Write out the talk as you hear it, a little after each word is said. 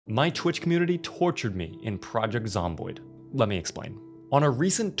My Twitch community tortured me in Project Zomboid. Let me explain. On a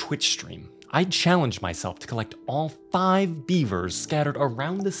recent Twitch stream, I challenged myself to collect all 5 beavers scattered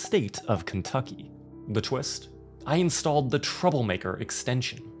around the state of Kentucky. The twist? I installed the Troublemaker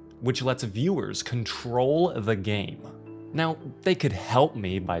extension, which lets viewers control the game. Now, they could help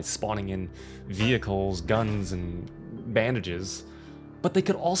me by spawning in vehicles, guns, and bandages, but they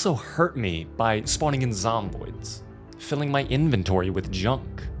could also hurt me by spawning in zomboids, filling my inventory with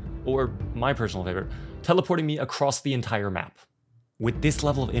junk, or my personal favorite, teleporting me across the entire map. With this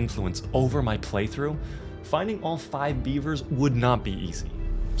level of influence over my playthrough, finding all 5 beavers would not be easy.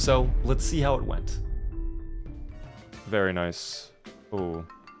 So let's see how it went. Very nice. Ooh.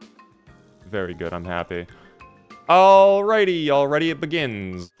 Very good, I'm happy. Alrighty, already it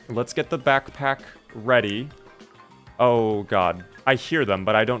begins. Let's get the backpack ready. Oh god, I hear them,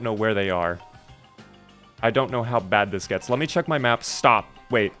 but I don't know where they are. I don't know how bad this gets. Let me check my map. Stop.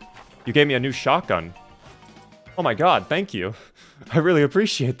 Wait, you gave me a new shotgun. Oh my god, thank you. I really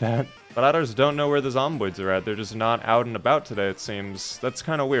appreciate that. But I just don't know where the zomboids are at. They're just not out and about today, it seems. That's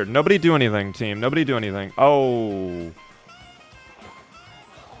kind of weird. Nobody do anything, team. Nobody do anything. Oh.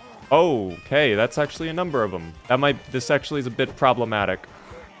 Okay, that's actually a number of them. This actually is a bit problematic.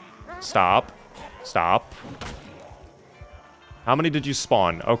 Stop. Stop. How many did you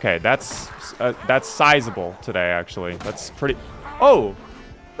spawn? Okay, that's sizable today, actually. That's pretty... Oh!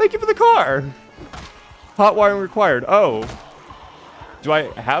 Thank you for the car! Hot wiring required. Oh. Do I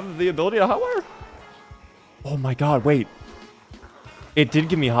have the ability to hotwire? Oh my god, wait. It did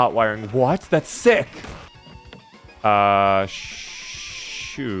give me hot wiring. What? That's sick!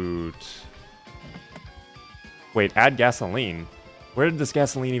 Shoot. Wait, add gasoline. Where did this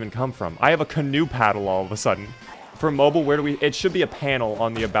gasoline even come from? I have a canoe paddle all of a sudden. For mobile, where do we... It should be a panel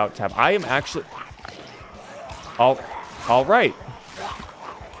on the About tab. I am actually... Alright.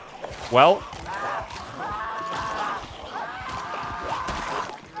 Well...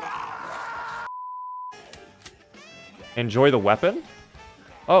 Enjoy the weapon?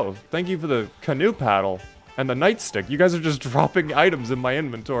 Oh, thank you for the canoe paddle and the nightstick. You guys are just dropping items in my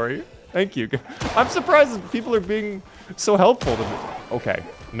inventory. Thank you. I'm surprised that people are being so helpful to me. Okay,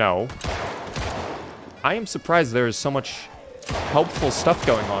 no. I am surprised there is so much helpful stuff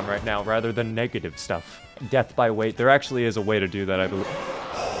going on right now rather than negative stuff. Death by weight. There actually is a way to do that, I believe.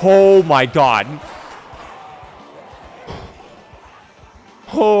 Oh my god.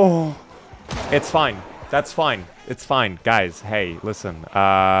 Oh. It's fine. That's fine. It's fine. Guys, hey, listen.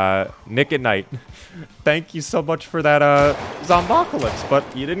 Nick at Night. Thank you so much for that, Zombocalypse,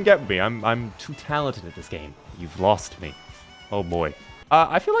 but you didn't get me. I'm too talented at this game. You've lost me. Oh boy.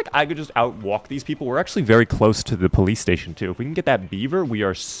 I feel like I could just outwalk these people. We're actually very close to the police station, too. If we can get that beaver, we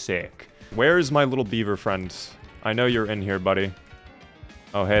are sick. Where is my little beaver friend? I know you're in here, buddy.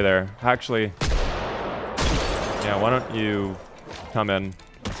 Oh, hey there. Actually... Yeah, why don't you come in?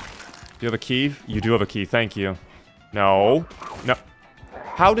 Do you have a key? You do have a key, thank you. No. No.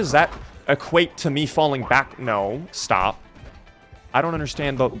 How does that equate to me falling back? No. Stop. I don't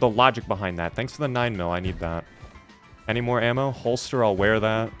understand the logic behind that. Thanks for the 9mm, I need that. Any more ammo? Holster, I'll wear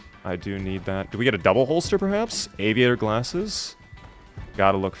that. I do need that. Do we get a double holster, perhaps? Aviator glasses?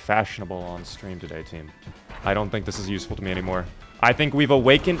 Gotta look fashionable on stream today, team. I don't think this is useful to me anymore. I think we've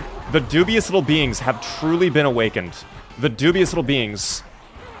awakened... The dubious little beings have truly been awakened. The dubious little beings...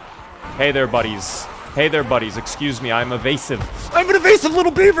 Hey there, buddies. Hey there, buddies. Excuse me, I'm evasive. I'm an evasive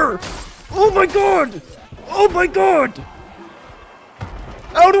little beaver! Oh my god! Oh my god!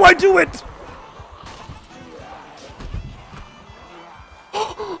 How do I do it?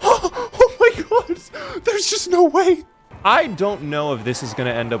 Oh my god! There's just no way! I don't know if this is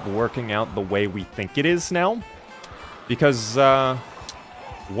gonna end up working out the way we think it is now. Because,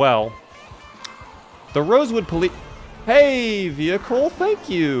 well... The Rosewood Police... Hey, vehicle, thank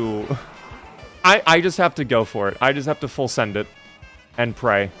you. I just have to go for it. I just have to full send it. And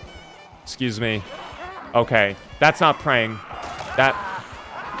pray. Excuse me. Okay, that's not praying. That...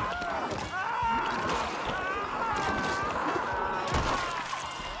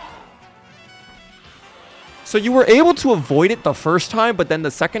 So you were able to avoid it the first time, but then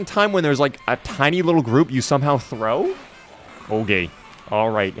the second time when there's like a tiny little group, you somehow throw? Okay.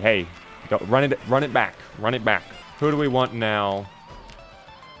 Alright, hey. Go, run it back. Run it back. Who do we want now?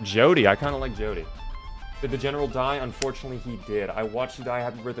 Jody. I kind of like Jody. Did the general die? Unfortunately, he did. I watched you die.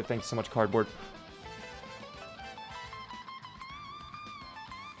 Happy birthday. Thanks so much, Cardboard.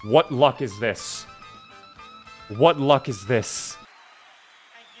 What luck is this? What luck is this?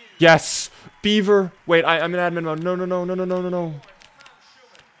 Yes! Beaver! Wait, I'm in admin mode. No.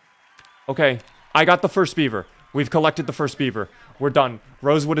 Okay. I got the first beaver. We've collected the first beaver. We're done.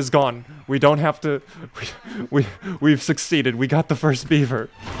 Rosewood is gone. We don't have to... We've succeeded. We got the first beaver.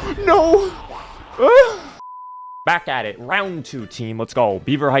 No! Back at it. Round 2, team. Let's go.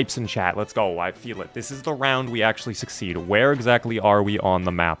 Beaver hypes in chat. Let's go. I feel it. This is the round we actually succeed. Where exactly are we on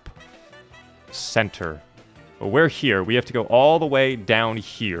the map? Center. Well, we're here. We have to go all the way down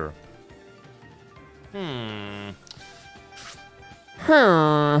here.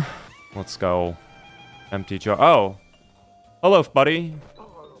 Let's go. Empty jar. Oh. Hello, buddy.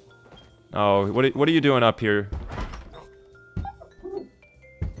 Oh, what are you doing up here?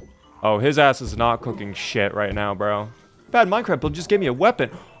 Oh, his ass is not cooking shit right now, bro. Bad Minecraft build just gave me a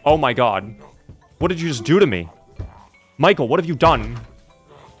weapon. Oh my god. What did you just do to me? Michael, what have you done?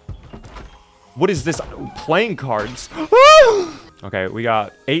 What is this? Playing cards. Okay, we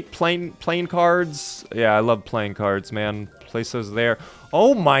got 8 playing cards. Yeah, I love playing cards, man. Place those there.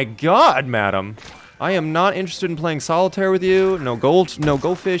 Oh my god, madam. I am not interested in playing solitaire with you. No gold, no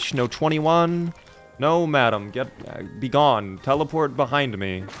goldfish, no 21. No, madam. Be gone. Teleport behind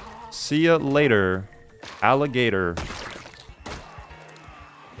me. See ya later. Alligator.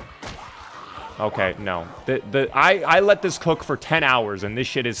 Okay, no. I let this cook for 10 hours and this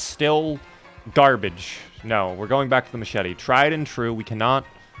shit is still garbage. No, we're going back to the machete. Tried and true. We cannot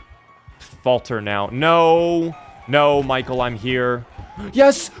falter now. No. No, Michael, I'm here.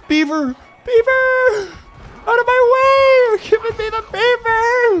 Yes, Beaver! Beaver! Out of my way! You're giving me the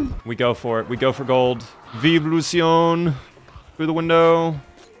beaver! We go for it. We go for gold. Vive Lucien. Through the window.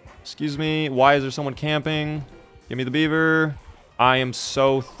 Excuse me. Why is there someone camping? Give me the beaver. I am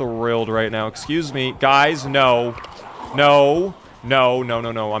so thrilled right now. Excuse me. Guys, no. No. No, no,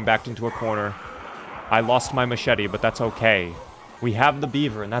 no, no. I'm backed into a corner. I lost my machete, but that's okay. We have the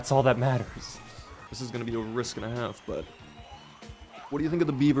beaver, and that's all that matters. This is going to be a risk and a half, but... What do you think of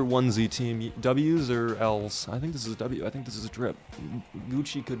the beaver onesie team? W's or L's? I think this is a W. I think this is a drip.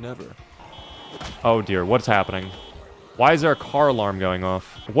 Gucci could never. Oh dear, what's happening? Why is there a car alarm going off?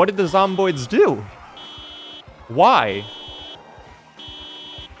 What did the zomboids do? Why?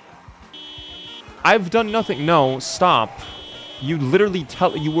 I've done nothing. No, stop. You literally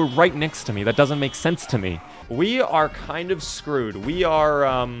you were right next to me. That doesn't make sense to me. We are kind of screwed. We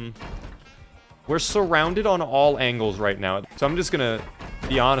are, we're surrounded on all angles right now. So I'm just gonna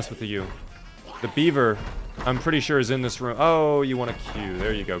be honest with you. The beaver, I'm pretty sure, is in this room. Oh, you want a Q.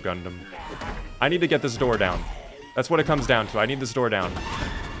 There you go, Gundam. I need to get this door down. That's what it comes down to. I need this door down.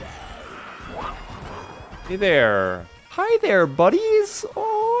 Hey there. Hi there, buddies.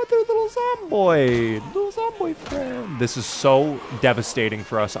 Oh, they're little zomboid. Little zomboid friend. This is so devastating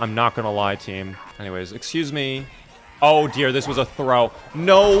for us. I'm not gonna lie, team. Anyways, excuse me. Oh dear, this was a throw.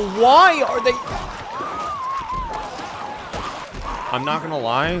 No, why are they... I'm not gonna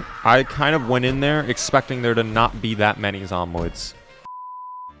lie. I kind of went in there expecting there to not be that many zomboids.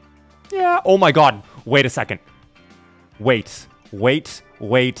 Yeah. Oh my god. Wait a second. Wait. Wait.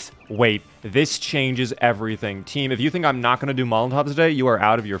 Wait. Wait. This changes everything. Team, if you think I'm not gonna do Molotovs today, you are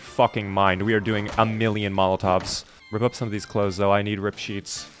out of your fucking mind. We are doing a million Molotovs. Rip up some of these clothes, though. I need rip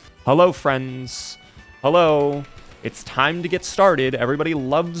sheets. Hello, friends. Hello. It's time to get started. Everybody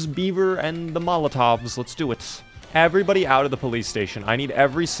loves Beaver and the Molotovs. Let's do it. Everybody out of the police station. I need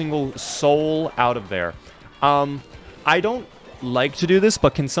every single soul out of there. I don't like to do this,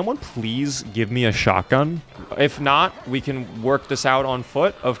 but can someone please give me a shotgun? If not, we can work this out on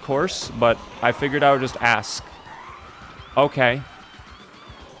foot, of course, but I figured I would just ask. Okay.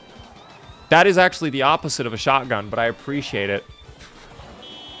 That is actually the opposite of a shotgun, but I appreciate it.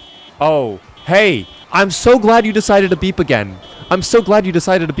 Oh, hey, I'm so glad you decided to beep again. I'm so glad you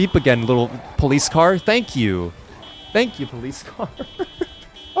decided to beep again, little police car. Thank you. Thank you, police car.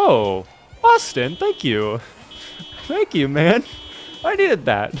 Oh, Austin, thank you. Thank you, man. I needed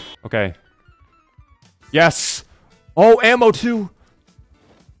that. Okay. Yes. Oh, ammo too.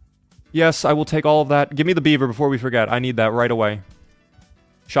 Yes, I will take all of that. Give me the beaver before we forget. I need that right away.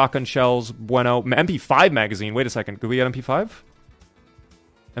 Shotgun shells, bueno. MP5 magazine. Wait a second. Could we get MP5?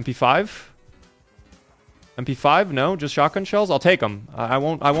 MP5? MP5? No, just shotgun shells? I'll take them. I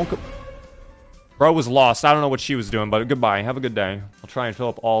won't go... Bro was lost. I don't know what she was doing, but goodbye. Have a good day. I'll try and fill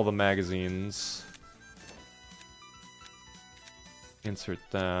up all the magazines. Insert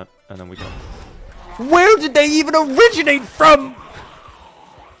that, and then we go. Where did they even originate from?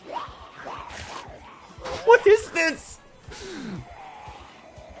 What is this?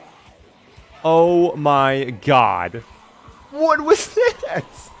 Oh my god. What was that?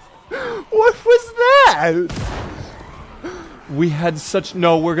 What was that? We had such...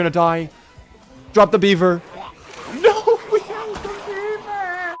 No, we're gonna die. Drop the beaver. No, we have the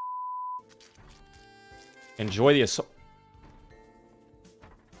beaver. Enjoy the assault.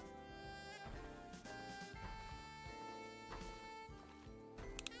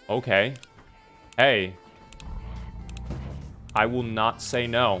 Okay. Hey. I will not say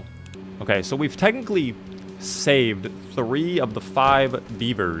no. Okay, so we've technically saved 3 of the 5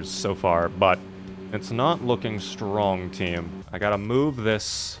 beavers so far, but it's not looking strong, team. I gotta move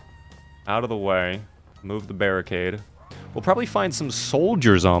this out of the way. Move the barricade. We'll probably find some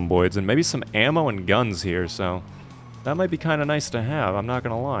soldier zomboids and maybe some ammo and guns here, so that might be kind of nice to have, I'm not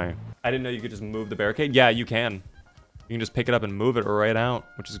gonna lie. I didn't know you could just move the barricade. Yeah, you can. You can just pick it up and move it right out,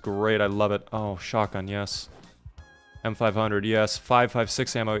 which is great. I love it. Oh, shotgun, yes. M500, yes.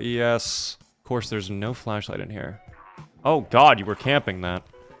 5.56 ammo, yes. Of course, there's no flashlight in here. Oh, God, you were camping that.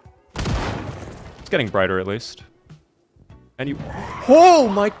 It's getting brighter, at least. And you... Oh,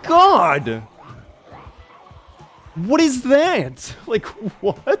 my God! What is that? Like,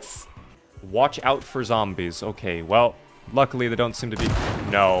 what? Watch out for zombies. Okay, well, luckily they don't seem to be...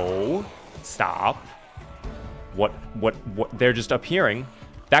 No. Stop. What? They're just appearing.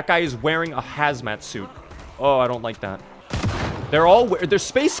 That guy is wearing a hazmat suit. Oh, I don't like that. They're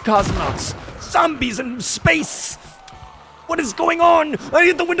space cosmonauts. Zombies in space. What is going on? I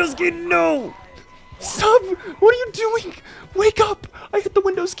hit the Windows key. No. Stop. What are you doing? Wake up. I hit the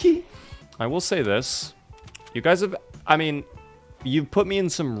Windows key. I will say this. You guys have, I mean, you've put me in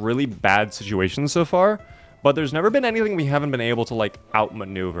some really bad situations so far, but there's never been anything we haven't been able to, like,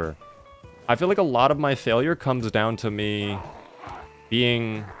 outmaneuver. I feel like a lot of my failure comes down to me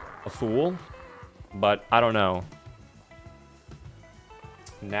being a fool, but I don't know.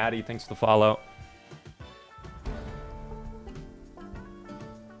 Natty, thanks for the follow.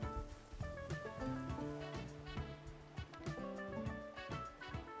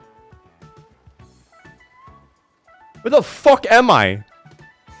 Where the fuck am I?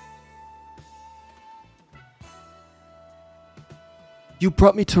 You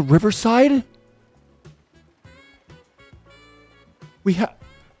brought me to Riverside? We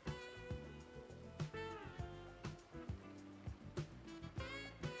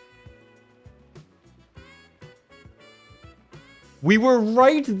were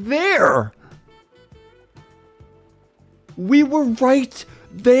right there! We were right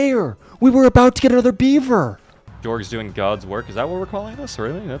there! We were about to get another beaver! Jorg's doing God's work. Is that what we're calling this?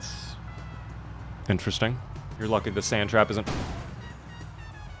 Really? That's interesting. You're lucky the sand trap isn't...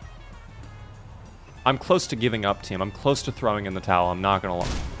 I'm close to giving up, team. I'm close to throwing in the towel. I'm not gonna lie.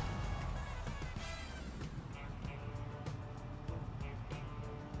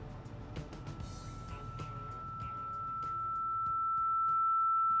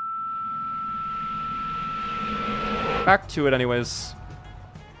 Back to it anyways.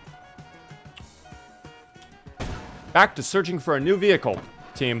 Back to searching for a new vehicle,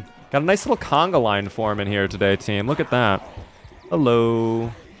 team. Got a nice little conga line form in here today, team. Look at that.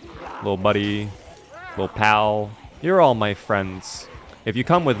 Hello, little buddy. Little pal, you're all my friends. If you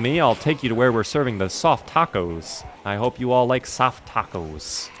come with me, I'll take you to where we're serving the soft tacos. I hope you all like soft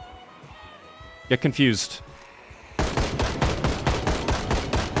tacos. Get confused.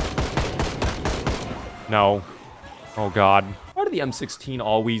 No. Oh God. Why did the M16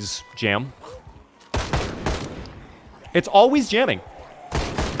 always jam? It's always jamming.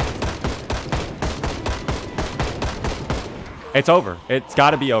 It's over. It's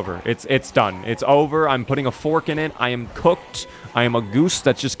got to be over. It's done. It's over. I'm putting a fork in it. I am cooked. I am a goose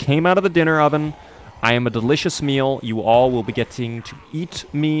that just came out of the dinner oven. I am a delicious meal. You all will be getting to eat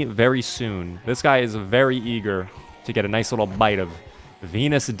me very soon. This guy is very eager to get a nice little bite of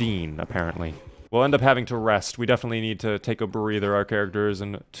Venus Dean, apparently. We'll end up having to rest. We definitely need to take a breather. Our character is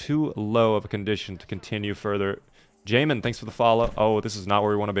in too low of a condition to continue further. Jamin, thanks for the follow. Oh, this is not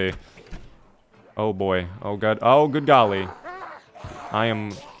where we want to be. Oh boy. Oh God. Oh, good golly.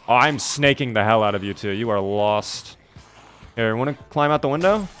 I'm snaking the hell out of you two. You are lost. Here, want to climb out the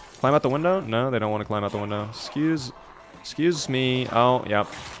window? Climb out the window? No, they don't want to climb out the window. Excuse me. Oh, yep.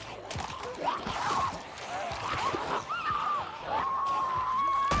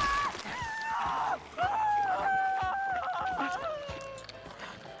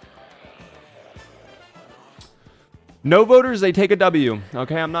 No voters, they take a W.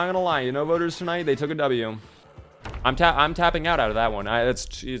 Okay, I'm not gonna lie. No voters tonight, they took a W. I'm tapping out of that one.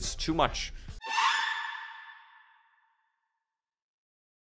 It's too much.